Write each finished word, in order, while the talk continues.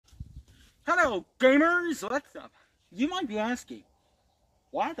Hello, gamers! What's up? You might be asking,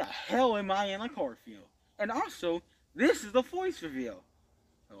 why the hell am I in a car field? And also, this is the voice reveal.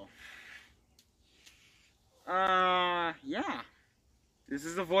 Oh. Yeah. This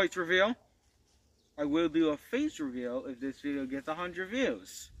is the voice reveal. I will do a face reveal if this video gets 100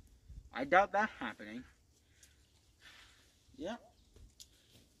 views. I doubt that happening. Yeah.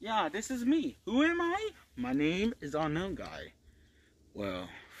 Yeah, this is me. Who am I? My name is Unknown Guy. Well,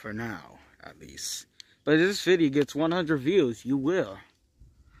 for now, at least. But if this video gets 100 views, you will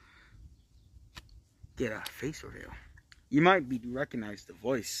get a face reveal. You might recognize the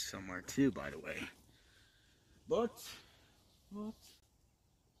voice somewhere too, by the way. But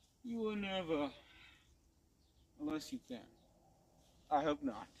you will never, unless you can. I hope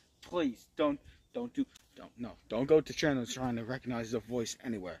not. Please don't go to channels trying to recognize the voice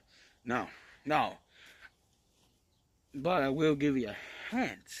anywhere. No. But I will give you a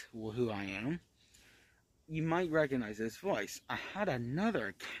hint of who I am. You might recognize this voice. I had another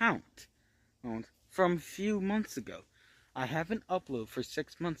account from a few months ago. I haven't uploaded for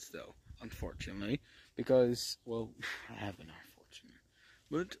 6 months though, unfortunately, because, well, I haven't, unfortunately.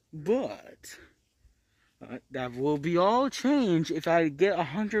 But that will be all changed if I get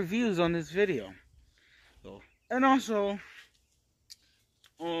 100 views on this video. So, and also,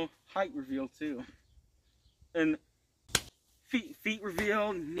 height reveal too, and feet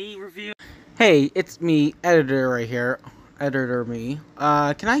reveal, knee reveal. Hey, it's me, editor right here. Editor me.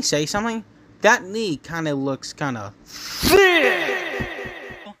 Can I say something? That knee kind of looks kind of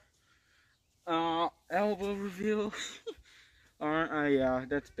elbow reveal. Yeah,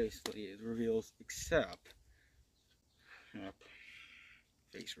 that's basically it. Reveals except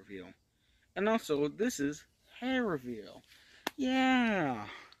face reveal. And also, this is hair reveal. Yeah.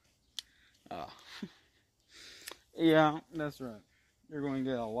 Yeah, that's right. You're going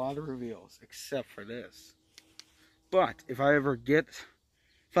to get a lot of reveals, except for this. But if I ever get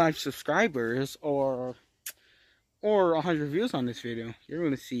 5 subscribers or 100 views on this video, you're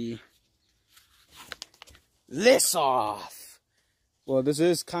going to see this off. Well, this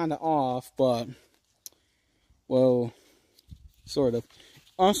is kind of off, but, well, sort of.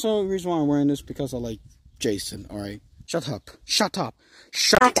 Also, the reason why I'm wearing this because I like Jason, alright? Shut up.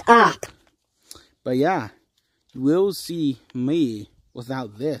 But yeah, you will see me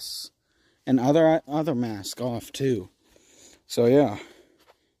without this. And other mask off too. So yeah.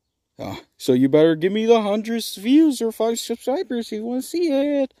 So you better give me the 100 views or 5 subscribers if you want to see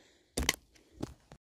it.